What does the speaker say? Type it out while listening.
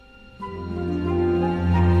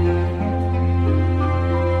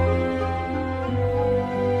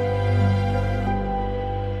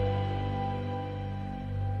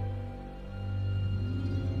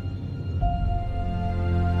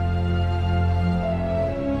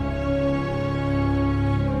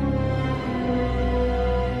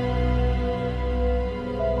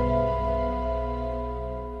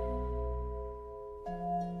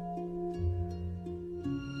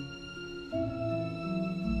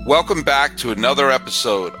Welcome back to another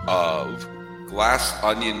episode of Glass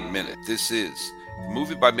Onion Minute. This is the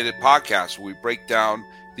Movie by Minute podcast where we break down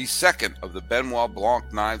the second of the Benoit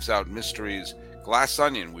Blanc Knives Out mysteries, Glass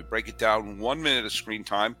Onion. We break it down 1 minute of screen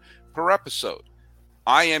time per episode.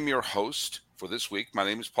 I am your host for this week. My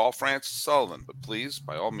name is Paul Francis Sullivan, but please,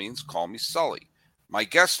 by all means, call me Sully. My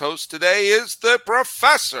guest host today is the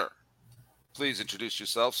Professor. Please introduce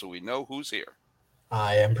yourself so we know who's here.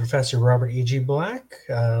 I am Professor Robert E.G. Black.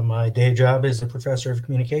 My day job is a professor of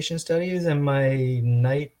communication studies, and my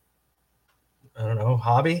night,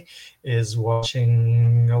 hobby is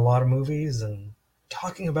watching a lot of movies and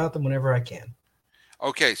talking about them whenever I can.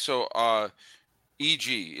 Okay, so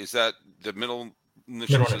E.G., is that the middle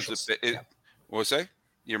initials? Middle initials, yeah. What was that?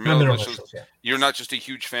 Your middle initials, yeah. You're not just a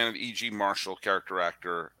huge fan of E.G. Marshall, character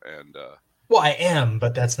actor, and... Well, I am,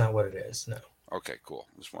 but that's not what it is, no. Okay, cool.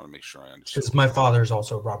 Just want to make sure I understand. Because my father's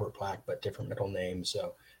also Robert Black, but different middle name.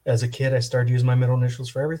 So as a kid, I started using my middle initials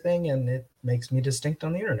for everything, and it makes me distinct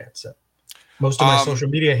on the internet. So most of my social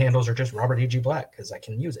media handles are just Robert E.G. Black because I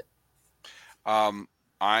can use it. There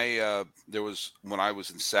was, when I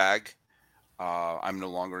was in SAG, I'm no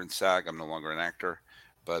longer in SAG. I'm no longer an actor,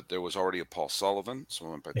 but there was already a Paul Sullivan. So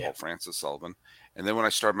I went by Paul Francis Sullivan. And then when I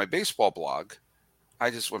started my baseball blog, I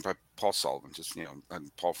just went by Paul Sullivan.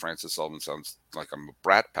 And Paul Francis Sullivan sounds like I'm a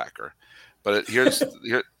brat packer. But here's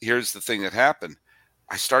the thing that happened.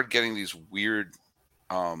 I started getting these weird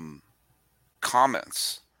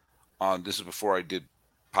comments on, this is before I did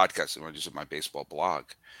podcasting, I just did my baseball blog.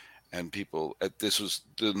 And people, I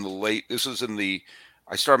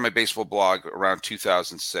started my baseball blog around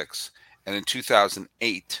 2006. And in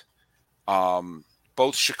 2008,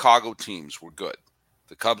 both Chicago teams were good.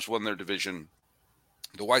 The Cubs won their division.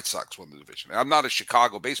 The White Sox won the division. I'm not a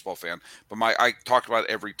Chicago baseball fan, but I talked about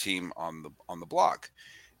every team on the blog.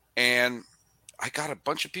 And I got a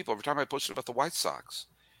bunch of people every time I posted about the White Sox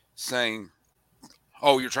saying,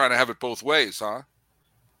 "Oh, you're trying to have it both ways, huh?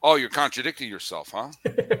 Oh, you're contradicting yourself, huh?"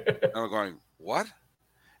 And I'm going, "What?"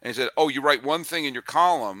 And he said, "Oh, you write one thing in your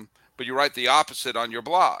column, but you write the opposite on your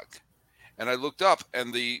blog." And I looked up,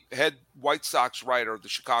 and the head White Sox writer of the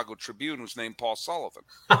Chicago Tribune was named Paul Sullivan.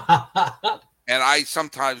 And I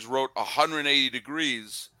sometimes wrote 180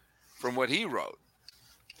 degrees from what he wrote.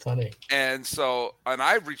 Funny. And so,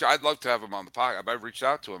 I'd love to have him on the podcast. I've reached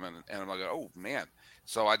out to him, and I'm like, oh, man.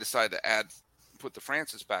 So I decided to put the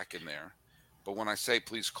Francis back in there. But when I say,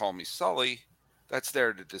 please call me Sully, that's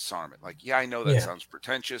there to disarm it. Like, yeah, I know that sounds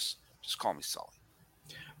pretentious. Just call me Sully.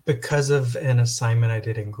 Because of an assignment I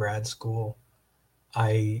did in grad school,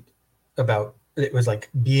 it was like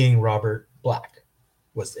being Robert Black.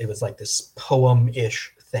 It was like this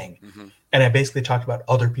poem-ish thing. Mm-hmm. And I basically talked about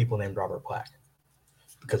other people named Robert Black.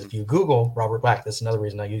 Because if you Google Robert Black, that's another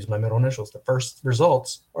reason I use my middle initials. The first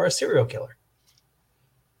results are a serial killer.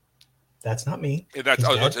 That's not me. Was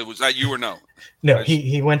that you or no? No,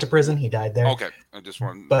 he went to prison. He died there. Okay. I just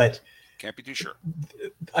want, but can't be too sure.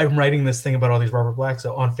 I'm writing this thing about all these Robert Blacks.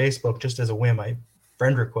 So on Facebook, just as a whim, I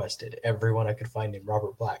friend requested everyone I could find named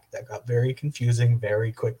Robert Black. That got very confusing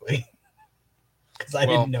very quickly. Because I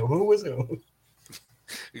didn't know who was who.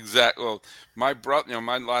 Exactly. Well, my brother,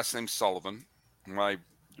 my last name's Sullivan. My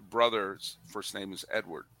brother's first name is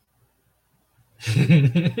Edward.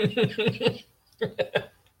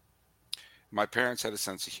 My parents had a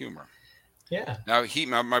sense of humor. Yeah. Now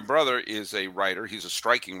my brother is a writer. He's a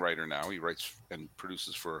striking writer now. He writes and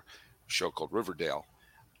produces for a show called Riverdale,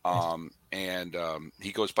 and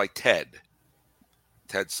he goes by Ted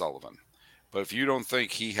Sullivan. But if you don't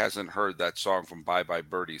think he hasn't heard that song from Bye Bye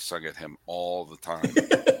Birdie sung at him all the time,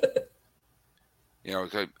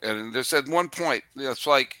 and there's at one point, it's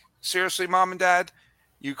like, seriously, Mom and Dad,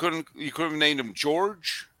 you couldn't have named him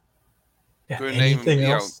George, couldn't name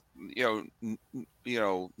him,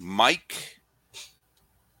 Mike,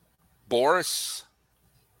 Boris,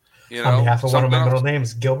 on behalf of one of my middle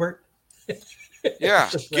names, Gilbert. Yeah,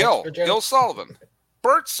 Gil Sullivan,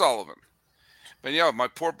 Bert Sullivan. But my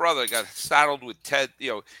poor brother got saddled with Ted.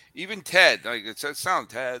 Even Ted, like it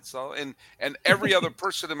sounds Ted Sullivan, and every other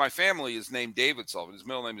person in my family is named David Sullivan. His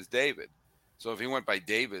middle name is David, so if he went by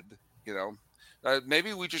David,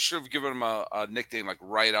 maybe we just should have given him a nickname like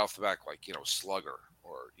right off the back, like Slugger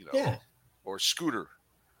or Scooter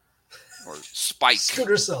or Spike.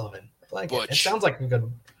 Scooter Sullivan, like Butch. It sounds like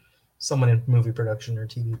someone in movie production or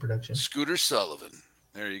TV production. Scooter Sullivan.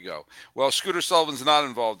 There you go. Well, Scooter Sullivan's not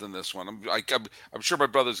involved in this one. I'm sure my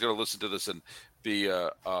brother's going to listen to this and be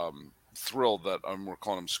thrilled that we're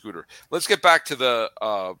calling him Scooter. Let's get back to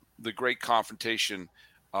the great confrontation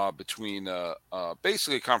between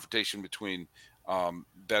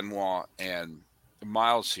Benoit and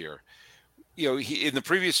Miles here. In the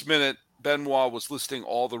previous minute, Benoit was listing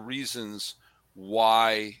all the reasons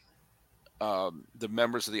why the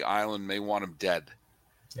members of the island may want him dead.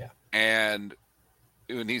 Yeah. And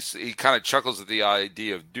when he kind of chuckles at the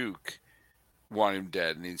idea of Duke wanting him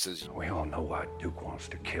dead, and he says, "We all know why Duke wants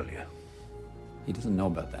to kill you." He doesn't know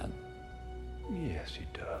about that. Yes, he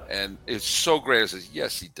does. And it's so great. It says,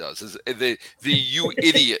 yes, he does. The you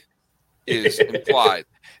idiot is implied.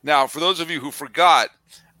 Now, for those of you who forgot,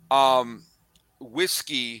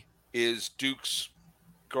 Whiskey is Duke's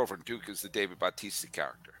girlfriend. Duke is the David Bautista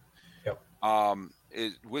character. Yep.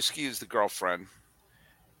 Whiskey is the girlfriend,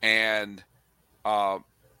 and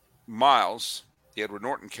Miles, the Edward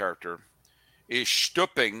Norton character, is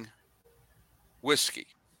stooping Whiskey.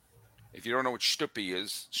 If you don't know what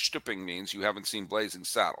stooping means you haven't seen Blazing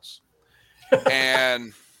Saddles.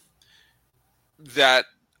 And that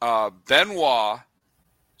Benoit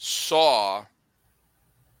saw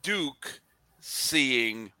Duke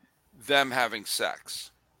seeing them having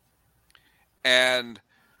sex. And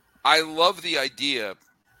I love the idea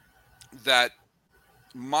that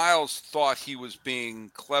Miles thought he was being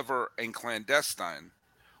clever and clandestine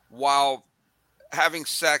while having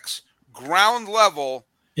sex ground level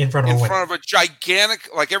in front of a gigantic,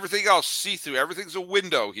 like everything else, see-through. Everything's a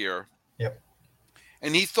window here. Yep.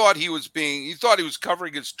 And he thought he was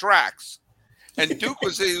covering his tracks. And Duke he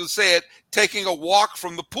would say it, taking a walk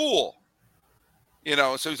from the pool.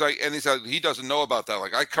 So he's like, and he said, he doesn't know about that.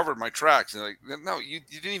 Like, I covered my tracks. And like, no, you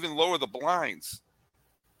didn't even lower the blinds.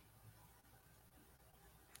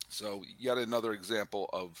 So yet another example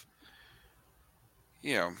of,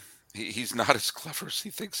 he's not as clever as he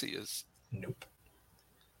thinks he is. Nope.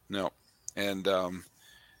 No. And,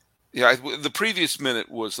 the previous minute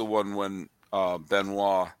was the one when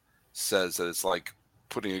Benoit says that it's like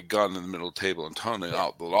putting a gun in the middle of the table and turning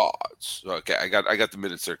out the lights. Okay, I got the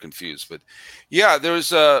minutes there confused, but yeah,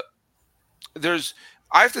 I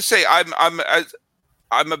have to say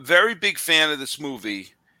I'm a very big fan of this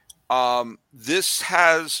movie. This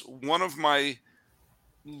has one of my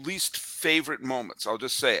least favorite moments. I'll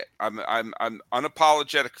just say it. I'm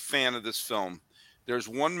unapologetic fan of this film. There's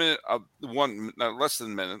 1 minute of less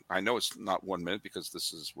than a minute. I know it's not 1 minute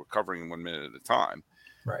because we're covering 1 minute at a time.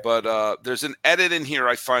 Right. But there's an edit in here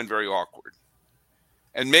I find very awkward.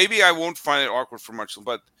 And maybe I won't find it awkward for much,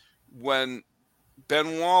 but when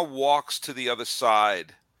Benoit walks to the other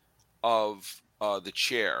side of the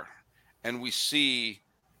chair and we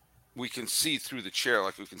can see through the chair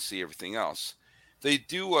like we can see everything else, they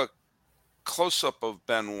do a close-up of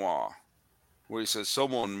Benoit where he says,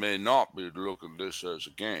 "Someone may not be looking at this as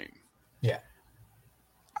a game." Yeah.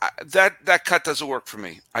 That cut doesn't work for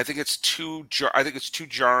me. I think it's too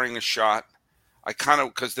jarring a shot.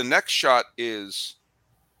 Because the next shot is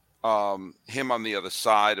him on the other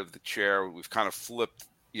side of the chair. We've kind of flipped,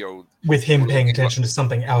 with him paying attention to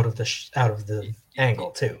something out of the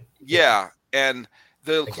angle too. Yeah, and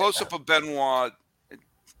the close up of Benoit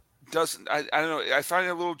doesn't. I don't know. I find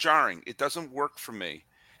it a little jarring. It doesn't work for me,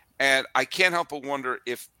 and I can't help but wonder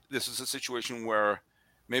if this is a situation where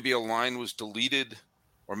maybe a line was deleted.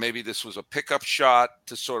 Or maybe this was a pickup shot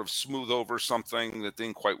to sort of smooth over something that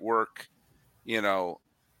didn't quite work,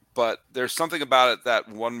 But there's something about it, that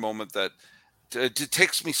one moment that it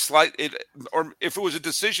takes me or if it was a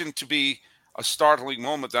decision to be a startling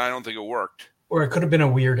moment, then I don't think it worked. Or it could have been a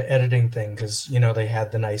weird editing thing because, they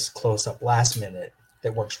had the nice close-up last minute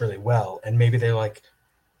that works really well. And maybe they're like,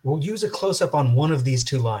 we'll use a close-up on one of these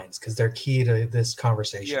two lines because they're key to this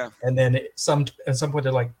conversation. Yeah. And then at some point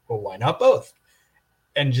they're like, well, why not both?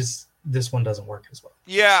 And just this one doesn't work as well.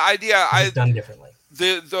 Yeah, it's done differently.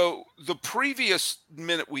 The previous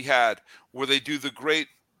minute we had where they do the great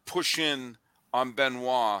push in on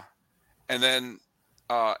Benoit, and then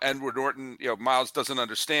Edward Norton, Miles doesn't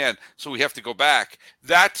understand, so we have to go back.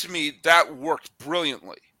 That to me, that worked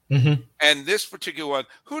brilliantly. Mm-hmm. And this particular one,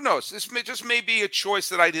 who knows? This may be a choice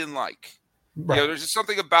that I didn't like. Right. There's just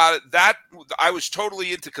something about it that I was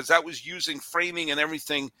totally into because that was using framing and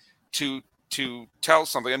everything to tell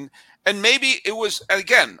something, and maybe it was.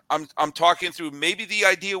 Again, I'm talking through. Maybe the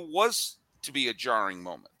idea was to be a jarring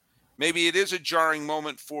moment. Maybe it is a jarring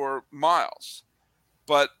moment for Miles,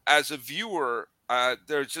 but as a viewer,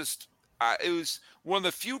 there's just it was one of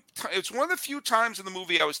the few. It's one of the few times in the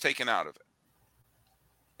movie I was taken out of it.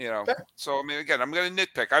 Fair. So I mean, again, I'm going to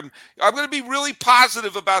nitpick. I'm going to be really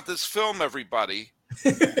positive about this film, everybody.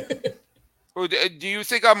 Do you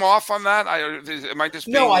think I'm off on that? Am I just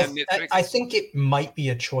being nitpicky? I think it might be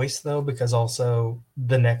a choice, though, because also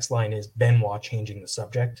the next line is Benoit changing the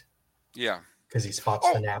subject. Yeah. Because he spots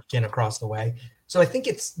the napkin across the way. So I think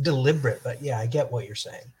it's deliberate, but yeah, I get what you're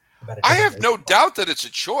saying about it. I have no doubt that it's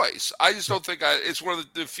a choice. I just don't think it's one of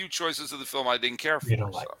the few choices of the film I didn't care for. You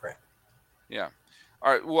don't like, right? Yeah.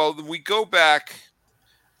 All right. Well, we go back.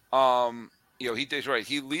 He's right.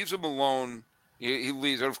 He leaves him alone. He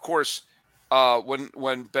leaves, and of course,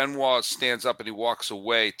 when Benoit stands up and he walks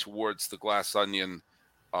away towards the Glass Onion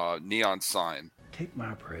neon sign. Take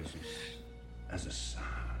my presence as a sign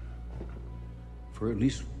for at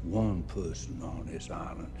least one person on this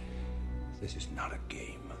island. This is not a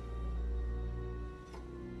game.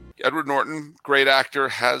 Edward Norton, great actor,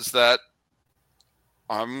 has that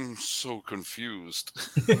 "I'm so confused"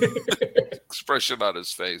 expression on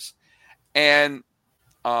his face. And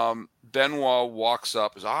Benoit walks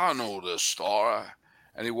up, says, "I know this story."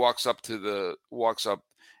 And he walks up.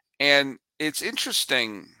 And it's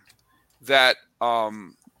interesting that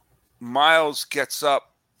Miles gets up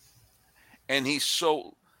and he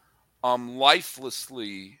so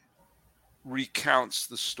lifelessly recounts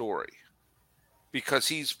the story, because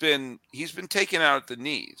he's been taken out at the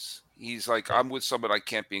knees. He's like, I'm with someone I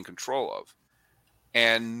can't be in control of.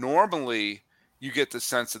 And normally you get the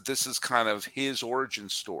sense that this is kind of his origin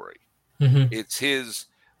story. Mm-hmm. It's his,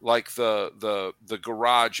 like the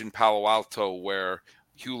garage in Palo Alto where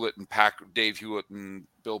Hewlett and Packard, Dave Hewlett and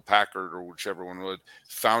Bill Packard, or whichever one would,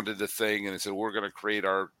 founded the thing, and they said, we're going to create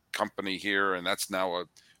our company here, and that's now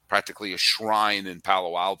practically a shrine in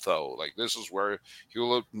Palo Alto. Like, this is where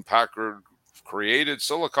Hewlett and Packard created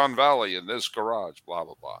Silicon Valley in this garage, blah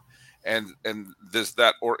blah blah. And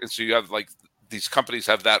so you have, like, these companies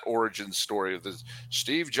have that origin story of this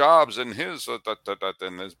Steve Jobs in his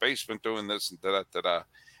in his basement doing this and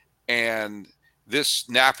and this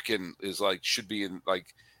napkin is like, should be in,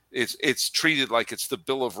 like, it's treated like it's the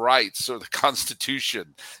Bill of Rights or the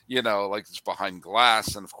Constitution, like it's behind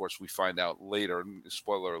glass. And of course we find out later,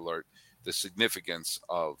 spoiler alert, the significance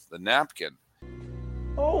of the napkin.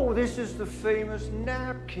 Oh, this is the famous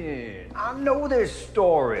napkin. I know this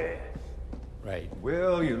story. Right.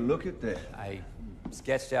 Well, you look at that. I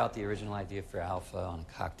sketched out the original idea for Alpha on a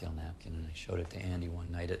cocktail napkin, and I showed it to Andy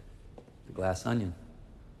one night at the Glass Onion.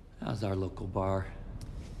 That was our local bar.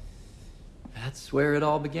 That's where it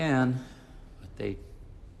all began. But they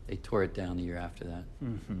tore it down the year after that.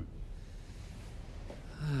 Mm-hmm.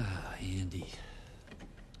 Andy.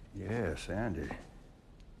 Yes, Andy.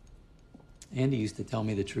 Andy used to tell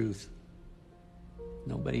me the truth.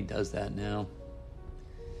 Nobody does that now.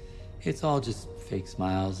 It's all just fake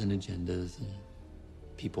smiles and agendas and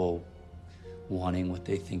people wanting what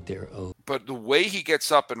they think they're owed. But the way he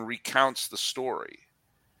gets up and recounts the story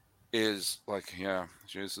is like, yeah,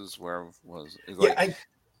 Jesus, where was it? Like,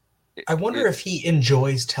 I wonder if he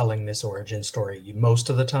enjoys telling this origin story most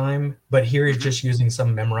of the time, but here he's just using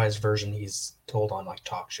some memorized version he's told on, like,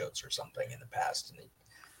 talk shows or something in the past. And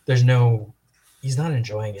he's not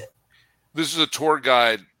enjoying it. This is a tour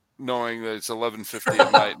guide knowing that it's 11:50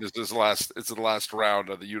 at night and it's the last round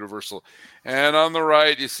of the Universal. And on the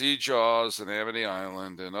right, you see Jaws and Amity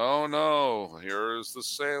Island. And oh no, here's the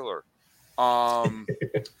sailor.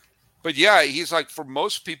 But yeah, he's like, for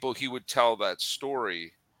most people, he would tell that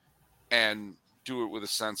story and do it with a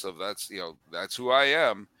sense of that's who I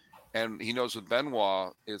am. And he knows with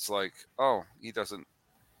Benoit, it's like, oh,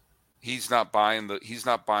 he's not buying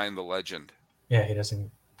the legend. Yeah, he doesn't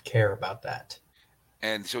care about that.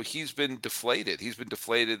 And so he's been deflated. He's been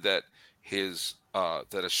deflated that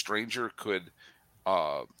that a stranger could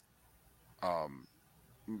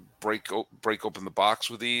break open the box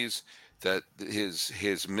with ease. That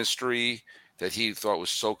his mystery that he thought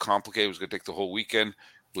was so complicated, was going to take the whole weekend,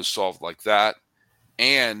 was solved like that.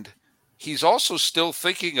 And he's also still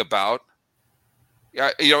thinking about,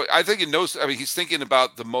 I think he's thinking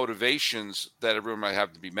about the motivations that everyone might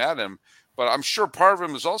have to be mad at him. But I'm sure part of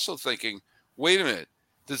him is also thinking, wait a minute,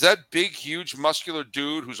 does that big, huge, muscular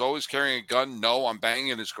dude who's always carrying a gun know I'm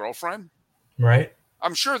banging his girlfriend? Right.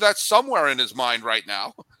 I'm sure that's somewhere in his mind right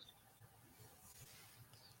now.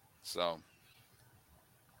 So,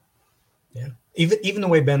 yeah, even the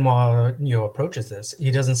way Benoit approaches this,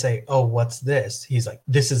 he doesn't say, "Oh, what's this?" He's like,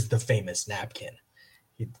 "This is the famous napkin."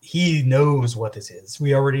 He knows what this is.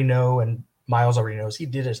 We already know, and Miles already knows. He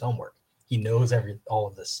did his homework. He knows all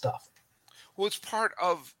of this stuff. Well, it's part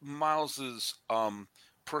of Miles's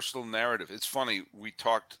personal narrative. It's funny. We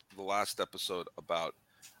talked one of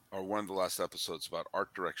the last episodes about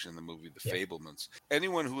art direction in the movie The Fabelmans.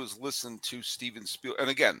 Anyone who has listened to Steven Spielberg, and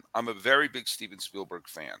again, I'm a very big Steven Spielberg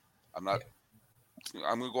fan. I'm going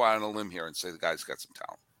to go out on a limb here and say the guy's got some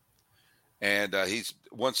talent. And he's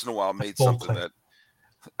once in a while made something that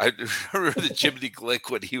I remember the Jiminy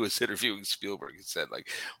Glick when he was interviewing Spielberg. He said, like,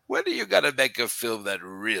 when are you going to make a film that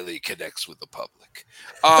really connects with the public?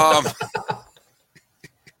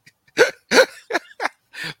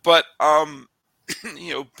 But,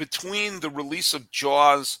 between the release of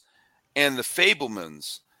Jaws and The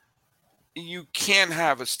Fabelmans, you can't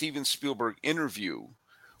have a Steven Spielberg interview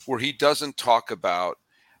where he doesn't talk about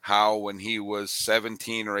how when he was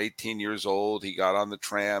 17 or 18 years old, he got on the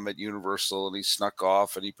tram at Universal and he snuck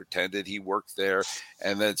off and he pretended he worked there.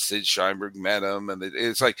 And then Sid Sheinberg met him. And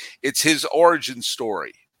it's his origin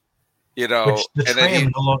story, Which the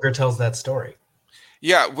tram no longer tells that story.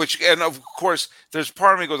 Yeah. And of course, there's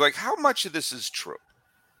part of me goes like, how much of this is true?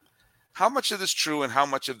 How much of this true and how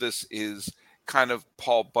much of this is kind of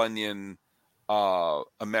Paul Bunyan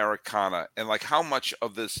Americana, and like how much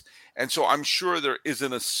of this? And so I'm sure there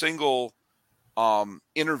isn't a single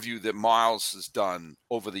interview that Miles has done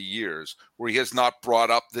over the years where he has not brought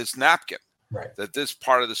up this napkin, right? That this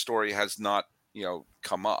part of the story has not,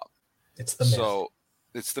 come up. It's the myth. So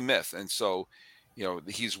it's the myth. And so,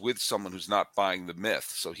 he's with someone who's not buying the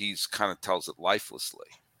myth. So he's kind of tells it lifelessly.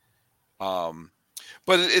 But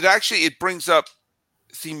it brings up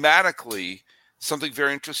thematically something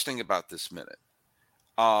very interesting about this minute.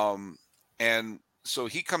 And so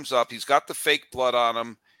he comes up, he's got the fake blood on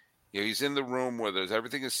him. He's in the room where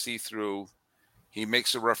everything is see-through. He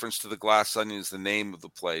makes a reference to the Glass Onion as the name of the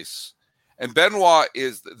place. And Benoit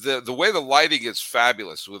is the way the lighting is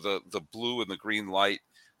fabulous with the blue and the green light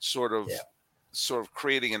sort of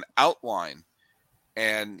creating an outline.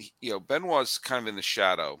 And, Benoit's kind of in the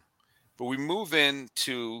shadow, but we move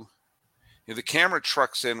into, the camera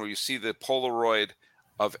trucks in where you see the Polaroid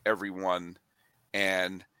of everyone.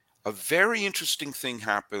 And a very interesting thing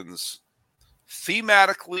happens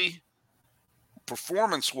thematically,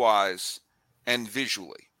 performance-wise, and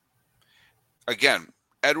visually. Again,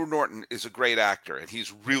 Edward Norton is a great actor, and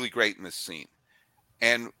he's really great in this scene.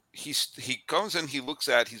 And he goes in,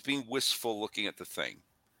 he's being wistful looking at the thing.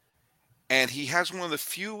 And he has one of the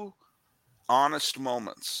few honest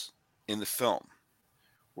moments in the film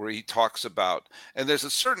where he talks about, and there's a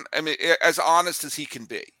certain, as honest as he can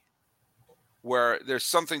be, where there's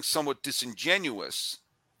something somewhat disingenuous,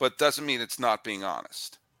 but doesn't mean it's not being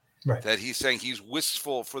honest. Right. That he's saying he's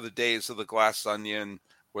wistful for the days of the Glass Onion,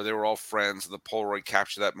 where they were all friends, and the Polaroid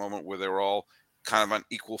captured that moment where they were all kind of on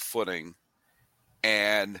equal footing.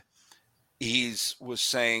 And was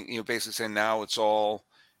saying, basically saying now it's all,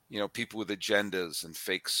 people with agendas and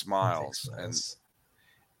fake smiles.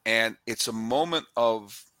 And it's a moment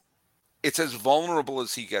it's as vulnerable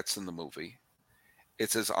as he gets in the movie.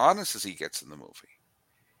 It's as honest as he gets in the movie.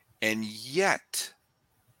 And yet,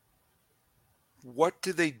 what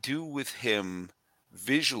do they do with him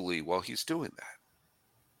visually while he's doing that?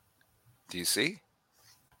 Do you see?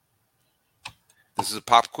 This is a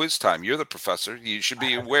pop quiz time. You're the professor. You should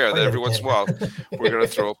be aware that every once in a while we're going to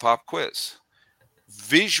throw a pop quiz.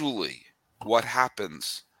 Visually, what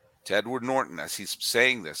happens to Edward Norton as he's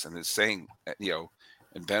saying this and is saying,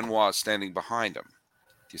 and Benoit standing behind him?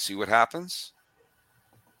 Do you see what happens?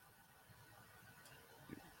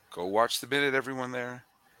 Go watch the minute, everyone there,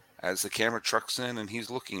 as the camera trucks in and he's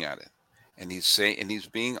looking at it. And he's saying, and he's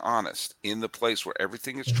being honest in the place where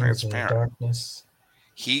everything is transparent. Darkness.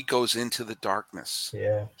 He goes into the darkness.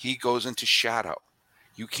 Yeah. He goes into shadow.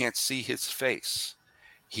 You can't see his face.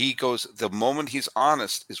 The moment he's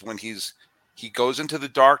honest is when he goes into the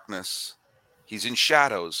darkness, he's in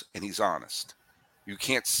shadows, and he's honest. You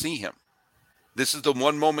can't see him. This is the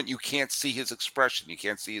one moment you can't see his expression. You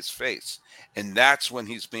can't see his face. And that's when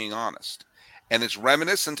he's being honest. And it's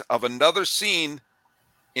reminiscent of another scene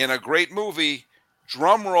in a great movie.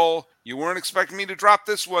 Drum roll. You weren't expecting me to drop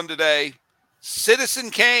this one today. Citizen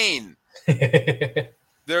Kane.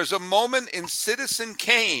 There's a moment in Citizen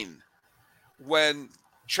Kane when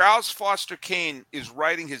Charles Foster Kane is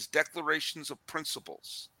writing his Declarations of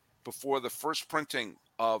Principles before the first printing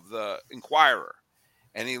of the Inquirer.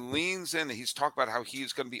 And he leans in and he's talking about how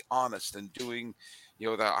he's going to be honest and doing,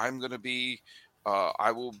 that I'm going to be,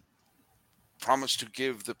 I will promise to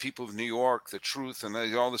give the people of New York the truth and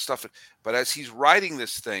all this stuff. But as he's writing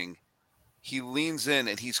this thing, he leans in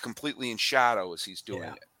and he's completely in shadow as he's doing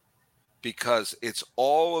it. Because it's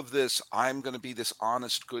all of this, I'm going to be this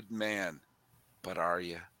honest, good man. But are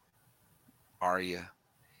you? Are you?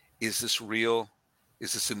 Is this real?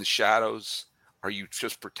 Is this in the shadows? Are you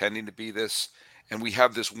just pretending to be this? And we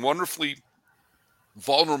have this wonderfully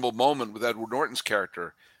vulnerable moment with Edward Norton's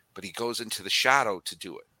character, but he goes into the shadow to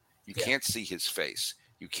do it. You can't see his face.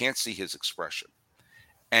 You can't see his expression.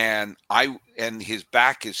 And his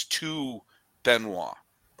back is to Benoit.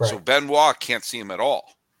 Right. So Benoit can't see him at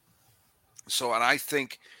all. So, and I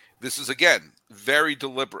think this is, again, very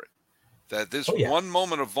deliberate, that this one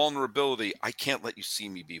moment of vulnerability, I can't let you see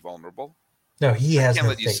me be vulnerable. No, he has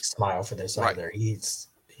no fake smile for this either. He's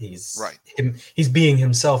right. He's being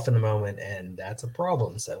himself in the moment, and that's a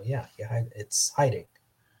problem. So yeah, it's hiding.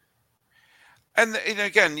 And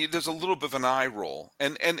again, there's a little bit of an eye roll,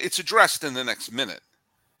 and it's addressed in the next minute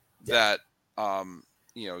that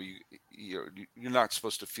you're not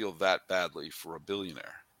supposed to feel that badly for a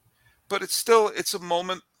billionaire, but it's a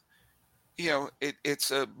moment.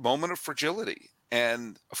 It's a moment of fragility,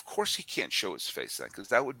 and of course he can't show his face then, because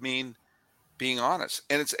that would mean being honest.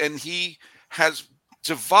 And he has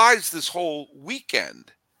devised this whole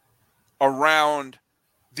weekend around,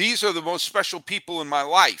 these are the most special people in my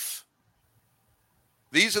life.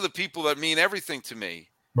 These are the people that mean everything to me.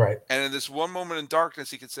 Right. And in this one moment in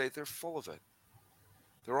darkness, he could say, they're full of it.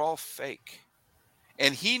 They're all fake.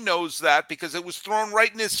 And he knows that because it was thrown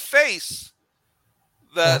right in his face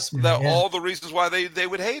that all the reasons why they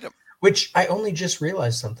would hate him. Which I only just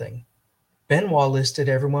realized something. Benoit listed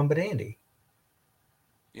everyone but Andy.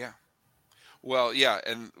 Yeah. Well, yeah.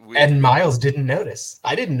 And Miles didn't notice.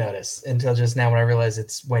 I didn't notice until just now when I realized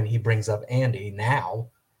it's when he brings up Andy now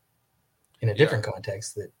in a different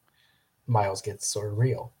context that Miles gets sort of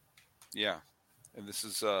real. Yeah. And this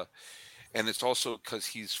is, and it's also because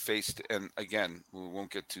he's faced, and again, we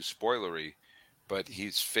won't get too spoilery, but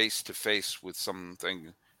he's face to face with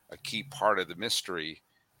something, a key part of the mystery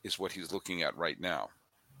is what he's looking at right now.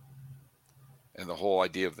 And the whole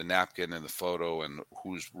idea of the napkin and the photo and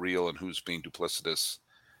who's real and who's being duplicitous.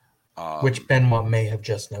 Which Benoit may have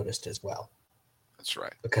just noticed as well. That's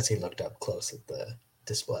right. Because he looked up close at the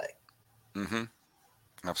display. Mm-hmm.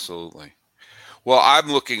 Absolutely. Well, I'm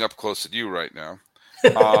looking up close at you right now.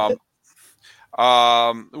 We're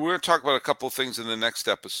going to talk about a couple of things in the next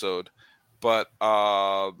episode, but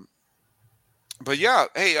yeah.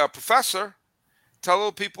 Hey, Professor, tell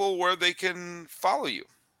people where they can follow you.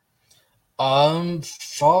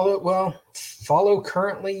 Follow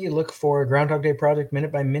currently. You look for Groundhog Day Project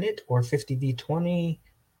Minute by Minute or 50v20.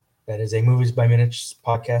 That is a Movies by Minutes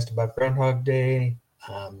podcast about Groundhog Day,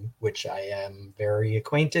 which I am very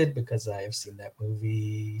acquainted because I have seen that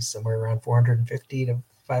movie somewhere around 450 to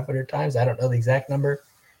 500 times. I don't know the exact number.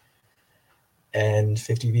 And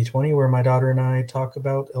 50v20, where my daughter and I talk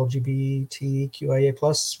about LGBTQIA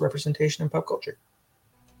plus representation in pop culture.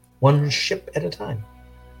 One ship at a time.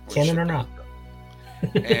 Canon or not.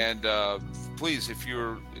 And please, if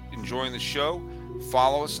you're enjoying the show,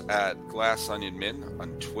 follow us at Glass Onion Min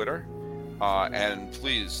on Twitter. And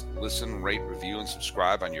please listen, rate, review, and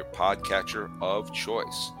subscribe on your podcatcher of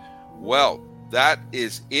choice. Well, that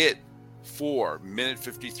is it for Minute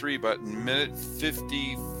 53. But in Minute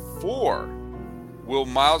 54, will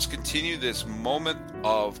Miles continue this moment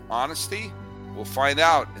of honesty? We'll find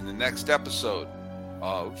out in the next episode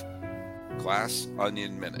of Glass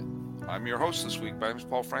Onion Minute. I'm your host this week. My name is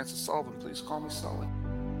Paul Francis Sullivan. Please call me Sully.